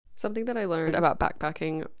Something that I learned about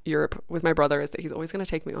backpacking Europe with my brother is that he's always going to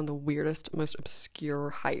take me on the weirdest, most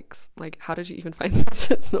obscure hikes. Like, how did you even find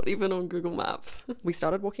this? It's not even on Google Maps. We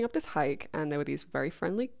started walking up this hike and there were these very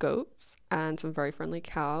friendly goats and some very friendly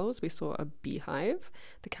cows. We saw a beehive.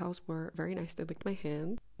 The cows were very nice. They licked my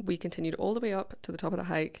hand. We continued all the way up to the top of the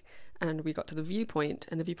hike and we got to the viewpoint,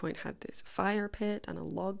 and the viewpoint had this fire pit and a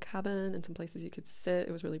log cabin and some places you could sit.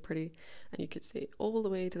 It was really pretty and you could see all the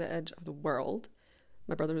way to the edge of the world.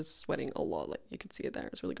 My brother was sweating a lot, like you could see it there.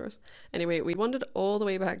 It was really gross. Anyway, we wandered all the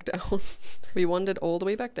way back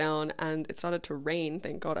down. And it started to rain.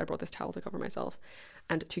 Thank God I brought this towel to cover myself.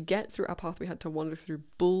 And to get through our path, we had to wander through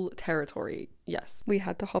bull territory. Yes, we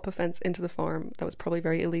had to hop a fence into the farm. That was probably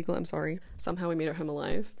very illegal, I'm sorry. Somehow we made it home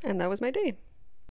alive. And that was my day.